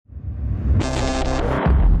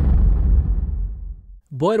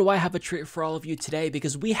boy, do I have a treat for all of you today,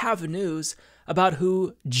 because we have news about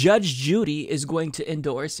who Judge Judy is going to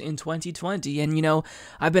endorse in 2020. And, you know,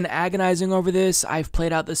 I've been agonizing over this. I've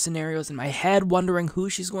played out the scenarios in my head, wondering who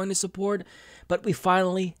she's going to support, but we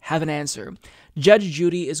finally have an answer. Judge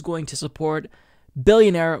Judy is going to support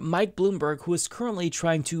billionaire Mike Bloomberg, who is currently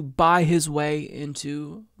trying to buy his way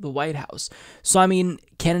into the White House. So, I mean,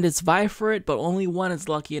 candidates vie for it, but only one is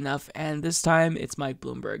lucky enough, and this time it's Mike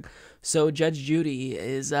Bloomberg. So Judge Judy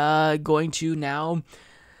is going to now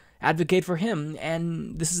advocate for him,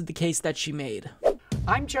 and this is the case that she made.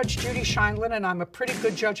 I'm Judge Judy Scheinlin, and I'm a pretty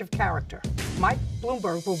good judge of character. Mike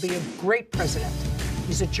Bloomberg will be a great president.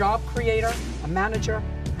 He's a job creator, a manager,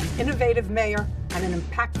 an innovative mayor, and an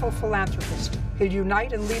impactful philanthropist. He'll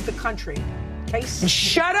unite and lead the country.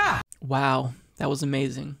 Shut up! Wow, that was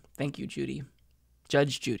amazing. Thank you, Judy.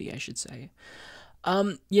 Judge Judy, I should say.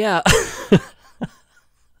 Yeah.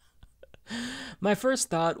 My first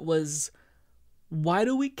thought was, why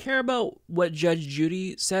do we care about what Judge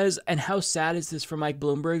Judy says, and how sad is this for Mike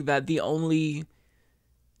Bloomberg that the only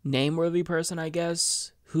name-worthy person, I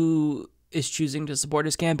guess, who is choosing to support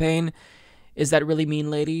his campaign is that really mean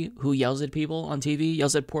lady who yells at people on TV,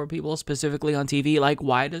 yells at poor people specifically on TV. Like,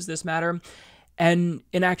 why does this matter? And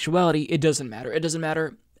in actuality, it doesn't matter. It doesn't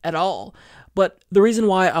matter at all. But the reason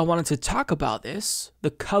why I wanted to talk about this,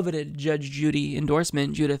 the coveted Judge Judy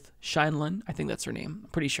endorsement, Judith Scheinlin, I think that's her name, I'm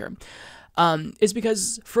pretty sure, is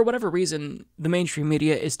because for whatever reason, the mainstream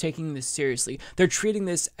media is taking this seriously. They're treating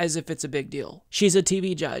this as if it's a big deal. She's a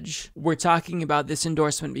TV judge. We're talking about this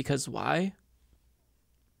endorsement because why?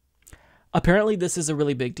 Apparently, this is a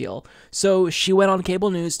really big deal. So she went on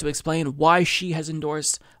cable news to explain why she has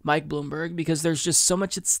endorsed Mike Bloomberg, because there's just so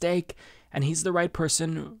much at stake, and he's the right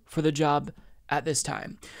person for the job at this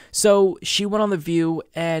time. So she went on The View,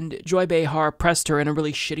 and Joy Behar pressed her in a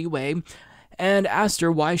really shitty way and asked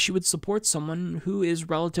her why she would support someone who is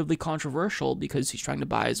relatively controversial because he's trying to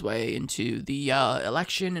buy his way into the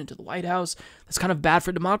election, into the White House. That's kind of bad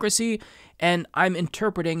for democracy. And I'm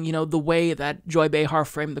interpreting, you know, the way that Joy Behar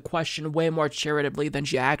framed the question way more charitably than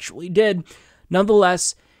she actually did.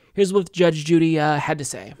 Nonetheless, here's what Judge Judy had to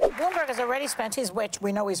say. Bloomberg has already spent, he's rich,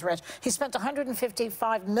 we know he's rich, he spent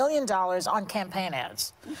 $155 million on campaign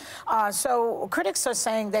ads. So critics are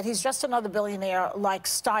saying that he's just another billionaire like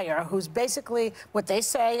Steyer, who's basically what they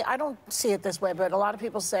say, I don't see it this way, but a lot of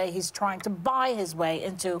people say he's trying to buy his way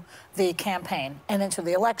into the campaign and into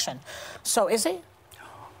the election. So is he?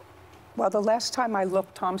 Well, the last time I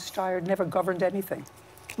looked, Tom Steyer never governed anything.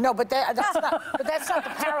 No, but that's not the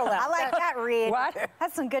parallel. I like that, Reed. What?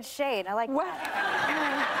 That's some good shade. I like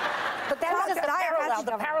that. But that's just the parallel.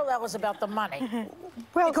 The parallel is about the money.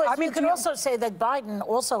 Well, because I mean, you can also say that Biden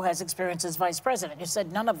also has experience as vice president. You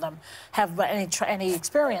said none of them have any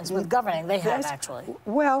experience with governing. They have, actually.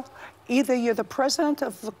 Well, either you're the president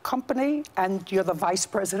of the company and you're the vice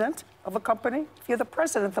president of a company. If you're the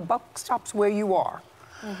president, the buck stops where you are.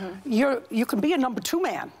 You can be a number two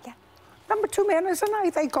man. Yeah. Number two man is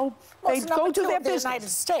they go do their business. The United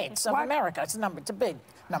States of America. It's a big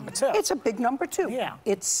number two. It's a big number two. Yeah.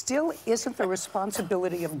 It still isn't the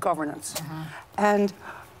responsibility of governance. And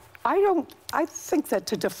I think that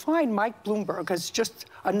to define Mike Bloomberg as just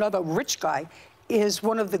another rich guy is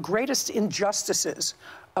one of the greatest injustices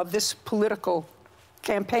of this political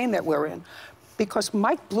campaign that we're in. Because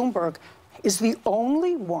Mike Bloomberg is the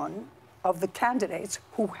only one of the candidates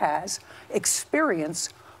who has experience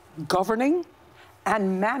governing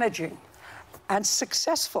and managing and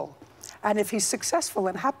successful. And if he's successful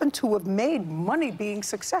and happened to have made money being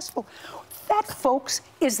successful, that, folks,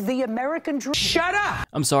 is the American dream. Shut up!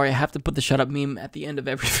 I'm sorry, I have to put the shut up meme at the end of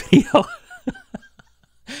every video.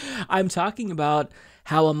 I'm talking about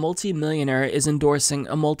how a multi-millionaire is endorsing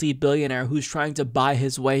a multi-billionaire who's trying to buy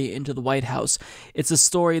his way into the White House. It's a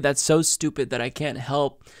story that's so stupid that I can't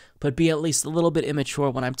help but be at least a little bit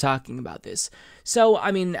immature when I'm talking about this. So,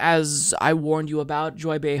 I mean, as I warned you about,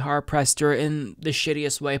 Joy Behar pressed her in the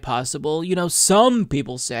shittiest way possible. You know, some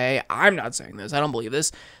people say, I'm not saying this, I don't believe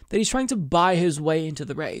this, that he's trying to buy his way into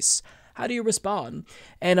the race. How do you respond?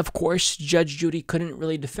 And of course, Judge Judy couldn't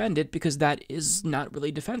really defend it because that is not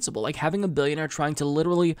really defensible. Like, having a billionaire trying to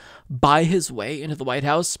literally buy his way into the White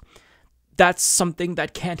House, that's something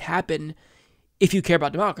that can't happen if you care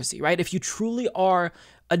about democracy, right? If you truly are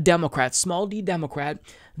a Democrat, small d Democrat,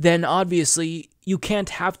 then obviously you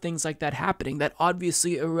can't have things like that happening. That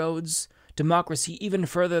obviously erodes democracy even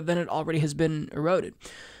further than it already has been eroded.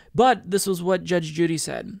 But this was what Judge Judy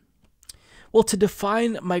said. Well, to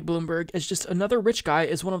define Mike Bloomberg as just another rich guy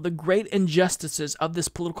is one of the great injustices of this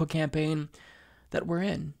political campaign that we're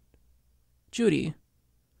in. Judy,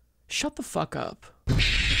 shut the fuck up.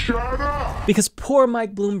 Shut up! Because poor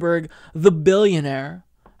Mike Bloomberg, the billionaire,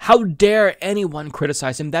 how dare anyone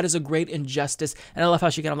criticize him? That is a great injustice. And I love how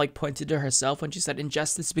she kind of like pointed to herself when she said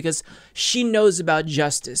injustice, because she knows about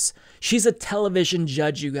justice. She's a television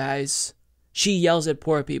judge, you guys. She yells at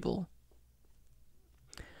poor people.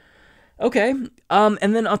 Okay,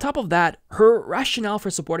 and then on top of that, her rationale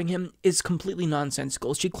for supporting him is completely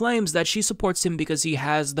nonsensical. She claims that she supports him because he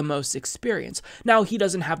has the most experience. Now, he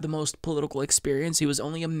doesn't have the most political experience. He was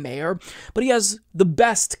only a mayor, but he has the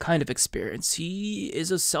best kind of experience. He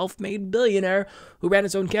is a self-made billionaire who ran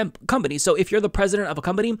his own company. So if you're the president of a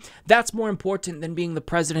company, that's more important than being the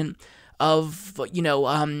president of,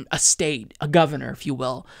 a state, a governor, if you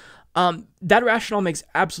will. That rationale makes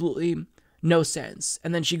absolutely no sense.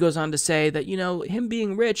 And then she goes on to say that, him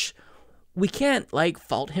being rich, we can't,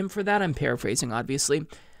 fault him for that. I'm paraphrasing, obviously.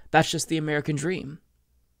 That's just the American dream.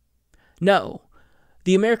 No.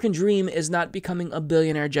 The American dream is not becoming a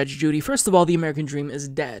billionaire, Judge Judy. First of all, the American dream is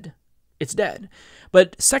dead. It's dead.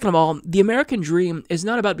 But second of all, the American dream is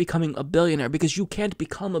not about becoming a billionaire, because you can't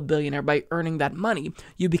become a billionaire by earning that money.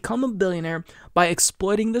 You become a billionaire by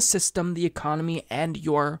exploiting the system, the economy, and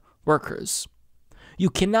your workers. You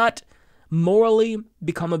cannot morally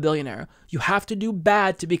become a billionaire. You have to do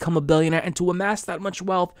bad to become a billionaire, and to amass that much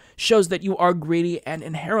wealth shows that you are greedy and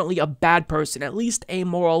inherently a bad person, at least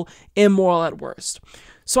amoral, immoral at worst.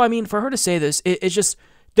 So, for her to say this, it's just,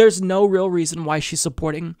 there's no real reason why she's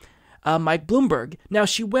supporting Mike Bloomberg. Now,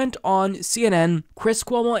 she went on CNN, Chris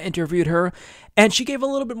Cuomo interviewed her, and she gave a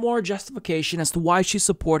little bit more justification as to why she's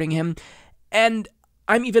supporting him, and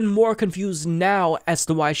I'm even more confused now as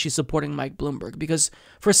to why she's supporting Mike Bloomberg, because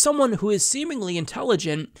for someone who is seemingly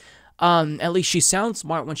intelligent, at least she sounds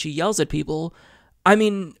smart when she yells at people,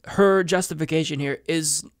 her justification here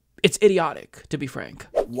it's idiotic, to be frank.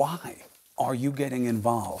 Why are you getting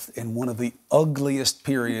involved in one of the ugliest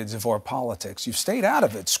periods of our politics? You've stayed out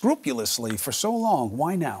of it scrupulously for so long.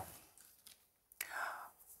 Why now?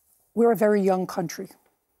 We're a very young country,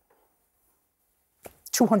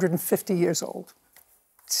 250 years old.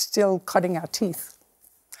 Still cutting our teeth.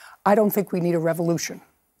 I don't think we need a revolution.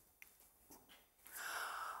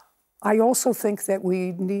 I also think that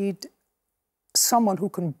we need someone who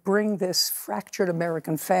can bring this fractured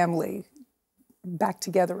American family back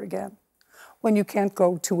together again. When you can't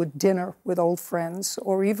go to a dinner with old friends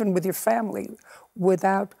or even with your family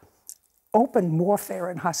without open warfare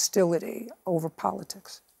and hostility over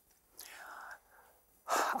politics.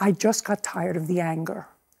 I just got tired of the anger.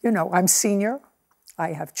 I'm senior.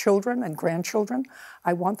 I have children and grandchildren.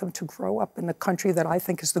 I want them to grow up in the country that I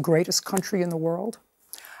think is the greatest country in the world.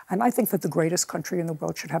 And I think that the greatest country in the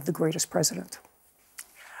world should have the greatest president.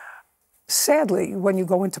 Sadly, when you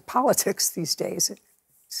go into politics these days, I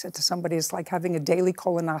said to somebody, it's like having a daily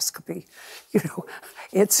colonoscopy.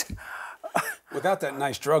 It's... Without that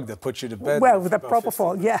nice drug that puts you to bed. Well, with the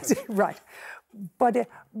propofol, yes, right. But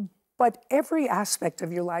every aspect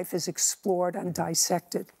of your life is explored and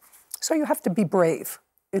dissected. So you have to be brave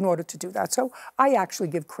in order to do that. So I actually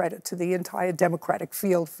give credit to the entire Democratic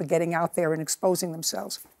field for getting out there and exposing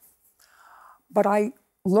themselves. But I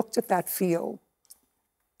looked at that field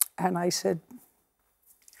and I said,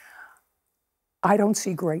 I don't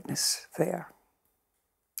see greatness there.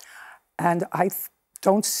 And I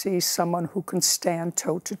don't see someone who can stand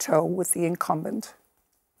toe-to-toe with the incumbent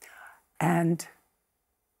and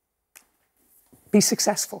be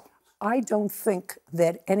successful. I don't think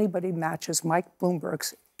that anybody matches Mike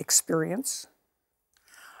Bloomberg's experience.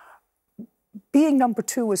 Being number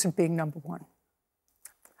two isn't being number one.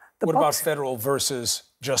 What about federal versus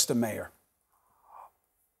just a mayor?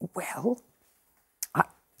 Well,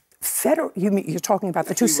 federal, you're talking about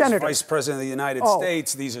the two senators. Vice President of the United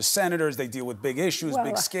States. These are senators. They deal with big issues,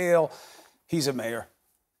 big scale. He's a mayor.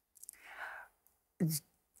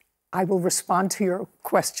 I will respond to your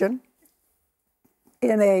question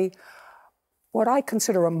in what I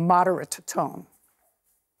consider a moderate tone.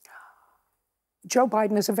 Joe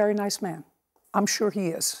Biden is a very nice man. I'm sure he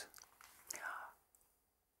is.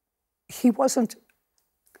 He wasn't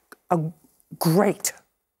great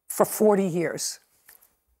for 40 years.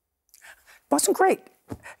 Wasn't great.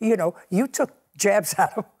 You took jabs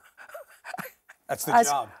at him. That's the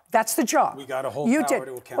job. That's the job. We got to hold power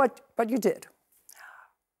to account. But you did.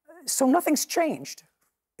 So nothing's changed,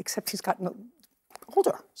 except he's gotten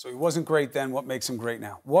older. So he wasn't great then. What makes him great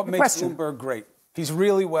now? What makes Bloomberg great? He's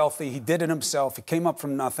really wealthy. He did it himself. He came up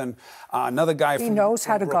from nothing. Another guy from Brooklyn. He knows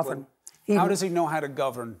how to govern. How does he know how to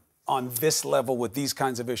govern on this level with these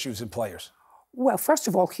kinds of issues and players? Well, first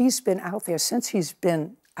of all, he's been out there since he's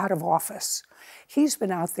been out of office. He's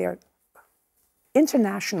been out there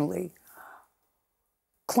internationally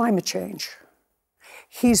climate change.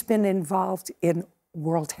 He's been involved in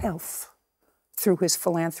world health through his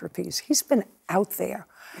philanthropies. He's been out there.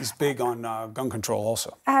 He's big on gun control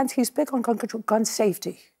also. And he's big on gun control, gun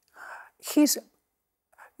safety. He's,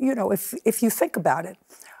 you know, if you think about it,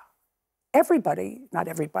 everybody, not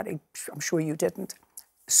everybody, I'm sure you didn't,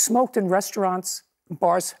 smoked in restaurants,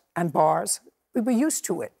 bars, and bars. We were used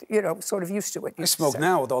to it, you know, sort of used to it. I smoke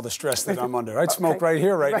now with all the stress that I'm under. I'd smoke right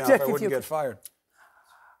here, right now, if I wouldn't get fired.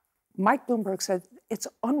 Mike Bloomberg said, it's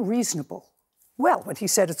unreasonable. Well, when he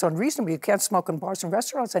said it's unreasonable, you can't smoke in bars and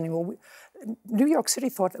restaurants anymore, New York City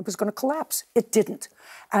thought it was going to collapse. It didn't.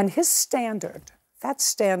 And his standard, that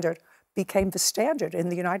standard, became the standard in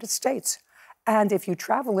the United States. And if you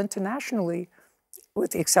travel internationally,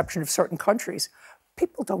 with the exception of certain countries,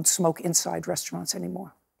 people don't smoke inside restaurants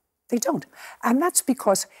anymore. They don't. And that's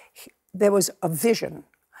because there was a vision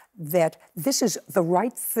that this is the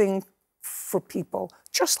right thing for people,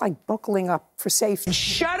 just like buckling up for safety.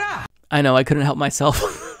 Shut up! I know, I couldn't help myself.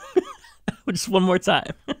 Just one more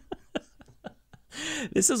time.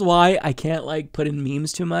 This is why I can't like put in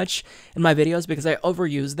memes too much in my videos, because I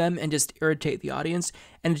overuse them and just irritate the audience.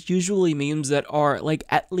 And it's usually memes that are like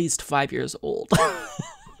at least 5 years old.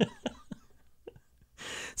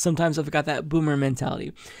 Sometimes I've got that boomer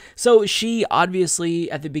mentality. So she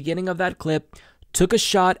obviously, at the beginning of that clip, took a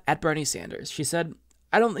shot at Bernie Sanders. She said,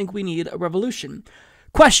 I don't think we need a revolution.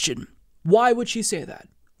 Question, why would she say that?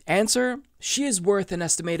 Answer, she is worth an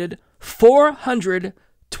estimated $420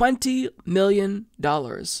 million.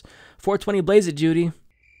 420 blaze it, Judy.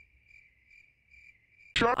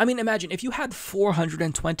 I mean, imagine if you had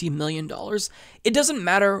 $420 million, it doesn't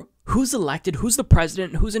matter who's elected, who's the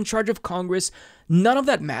president, who's in charge of Congress. None of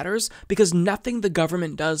that matters, because nothing the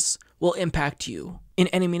government does will impact you in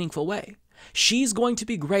any meaningful way. She's going to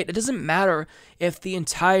be great. It doesn't matter if the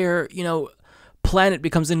entire, planet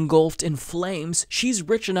becomes engulfed in flames. She's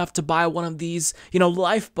rich enough to buy one of these,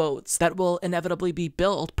 lifeboats that will inevitably be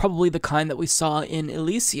built, probably the kind that we saw in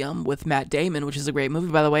Elysium with Matt Damon, which is a great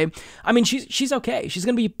movie, by the way. I mean, she's okay. She's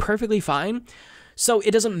going to be perfectly fine. So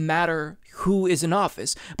it doesn't matter who is in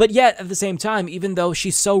office. But yet, at the same time, even though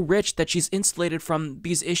she's so rich that she's insulated from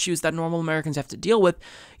these issues that normal Americans have to deal with,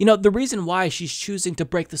 the reason why she's choosing to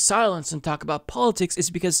break the silence and talk about politics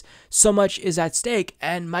is because so much is at stake,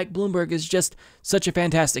 and Mike Bloomberg is just such a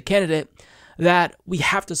fantastic candidate that we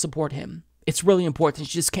have to support him. It's really important.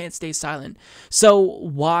 She just can't stay silent. So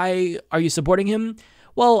why are you supporting him?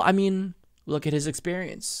 Well, I mean, look at his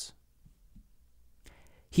experience.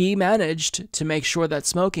 He managed to make sure that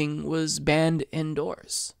smoking was banned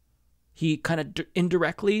indoors. He kind of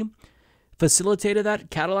indirectly facilitated that,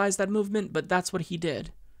 catalyzed that movement, but that's what he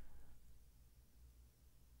did.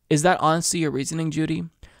 Is that honestly your reasoning, Judy?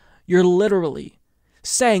 You're literally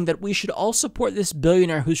saying that we should all support this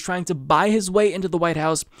billionaire who's trying to buy his way into the White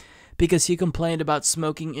House because he complained about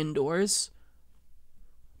smoking indoors?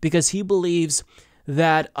 Because he believes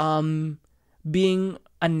that being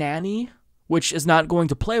a nanny, which is not going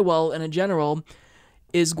to play well in a general,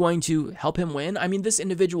 is going to help him win. I mean, this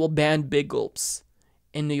individual banned big gulps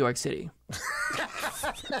in New York City.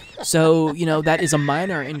 So, that is a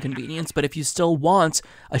minor inconvenience, but if you still want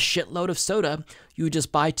a shitload of soda, you would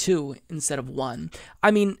just buy 2 instead of 1.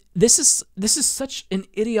 I mean, this is such an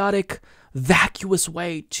idiotic, vacuous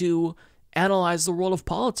way to analyze the world of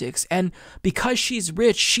politics. And because she's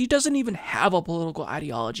rich, she doesn't even have a political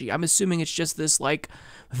ideology. I'm assuming it's just this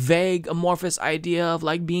vague, amorphous idea of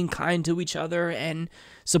being kind to each other and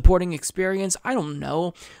supporting experience. I don't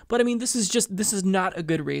know. But I mean, this is not a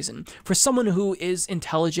good reason. For someone who is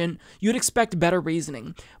intelligent, you'd expect better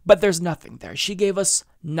reasoning, but there's nothing there. She gave us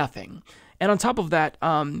nothing. And on top of that,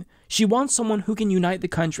 she wants someone who can unite the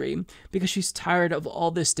country because she's tired of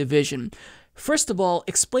all this division. First of all,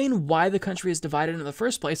 explain why the country is divided in the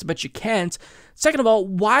first place, but you can't. Second of all,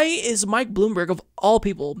 why is Mike Bloomberg, of all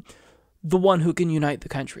people, the one who can unite the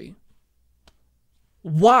country?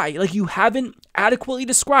 Why? You haven't adequately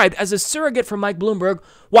described, as a surrogate for Mike Bloomberg,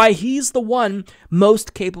 why he's the one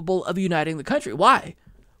most capable of uniting the country. Why?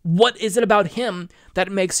 What is it about him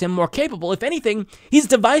that makes him more capable? If anything, he's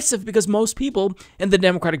divisive because most people in the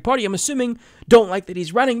Democratic Party, I'm assuming, don't like that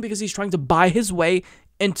he's running because he's trying to buy his way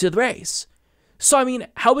into the race. So, I mean,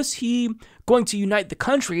 how is he going to unite the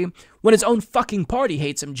country when his own fucking party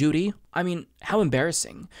hates him, Judy? I mean, how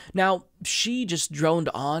embarrassing. Now, she just droned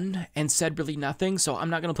on and said really nothing, so I'm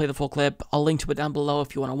not going to play the full clip. I'll link to it down below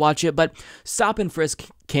if you want to watch it, but stop and frisk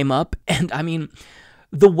came up, and I mean,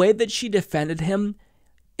 the way that she defended him,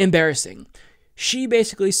 embarrassing. she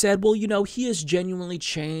basically said, well, you know, he has genuinely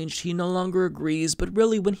changed. He no longer agrees. But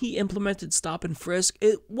really, when he implemented stop and frisk,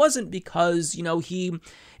 it wasn't because, you know, he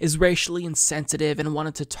is racially insensitive and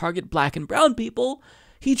wanted to target black and brown people.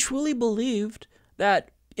 He truly believed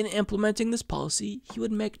that in implementing this policy, he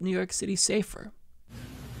would make New York City safer.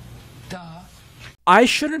 Duh. I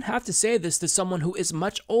shouldn't have to say this to someone who is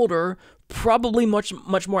much older, probably much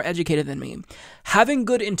more educated than me. Having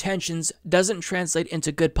good intentions doesn't translate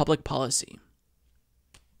into good public policy.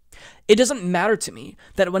 It doesn't matter to me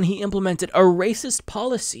that when he implemented a racist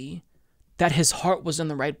policy, that his heart was in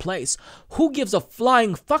the right place. Who gives a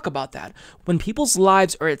flying fuck about that? When people's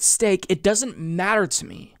lives are at stake, it doesn't matter to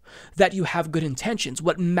me that you have good intentions.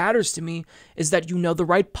 What matters to me is that you know the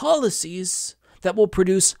right policies that will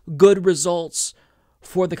produce good results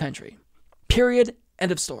for the country. Period.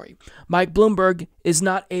 End of story. Mike Bloomberg is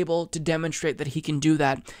not able to demonstrate that he can do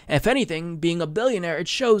that. And if anything, being a billionaire, it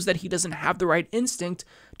shows that he doesn't have the right instinct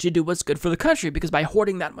to do what's good for the country, because by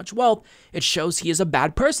hoarding that much wealth, it shows he is a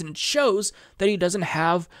bad person. It shows that he doesn't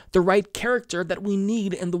have the right character that we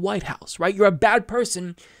need in the White House, right? You're a bad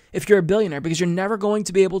person if you're a billionaire, because you're never going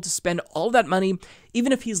to be able to spend all that money,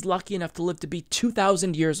 even if he's lucky enough to live to be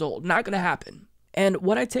 2,000 years old. Not going to happen. And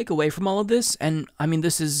what I take away from all of this, and I mean,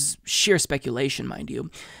 this is sheer speculation, mind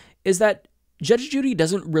you, is that Judge Judy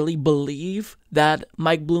doesn't really believe that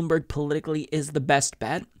Mike Bloomberg politically is the best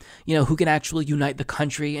bet, you know, who can actually unite the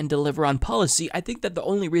country and deliver on policy. I think that the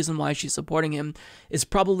only reason why she's supporting him is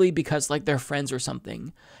probably because, like, they're friends or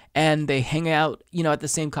something, and they hang out, you know, at the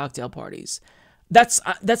same cocktail parties. That's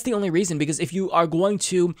the only reason, because if you are going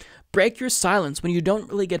to break your silence when you don't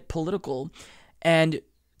really get political and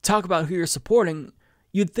talk about who you're supporting,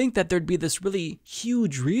 you'd think that there'd be this really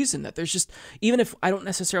huge reason, that there's just, even if I don't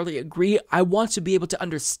necessarily agree, I want to be able to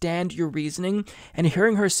understand your reasoning, and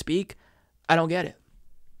hearing her speak, I don't get it.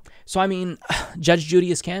 So, I mean, Judge Judy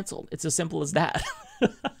is canceled. It's as simple as that.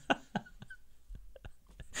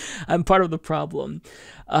 I'm part of the problem.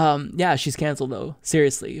 Yeah, she's canceled, though.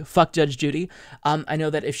 Seriously. Fuck Judge Judy. I know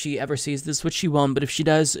that if she ever sees this, which she won't, but if she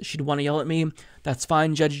does, she'd want to yell at me. That's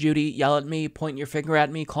fine, Judge Judy. Yell at me, point your finger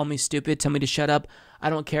at me, call me stupid, tell me to shut up. I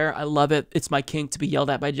don't care. I love it. It's my kink to be yelled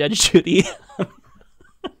at by Judge Judy.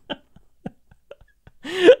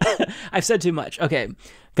 I've said too much. Okay,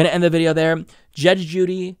 gonna end the video there. Judge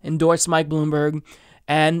Judy endorsed Mike Bloomberg,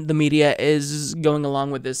 and the media is going along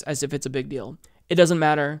with this as if it's a big deal. It doesn't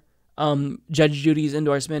matter. Judge Judy's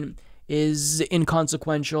endorsement is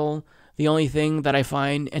inconsequential. The only thing that I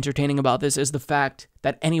find entertaining about this is the fact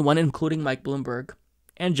that anyone, including Mike Bloomberg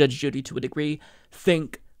and Judge Judy to a degree,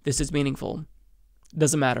 think this is meaningful.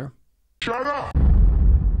 Doesn't matter. Shut up!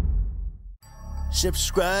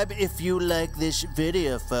 Subscribe if you like this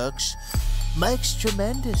video, folks. Mike's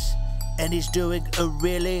tremendous, and he's doing a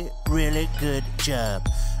really, really good job.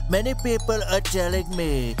 Many people are telling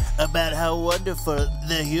me about how wonderful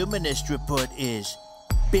the Humanist Report is.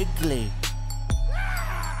 Bigly.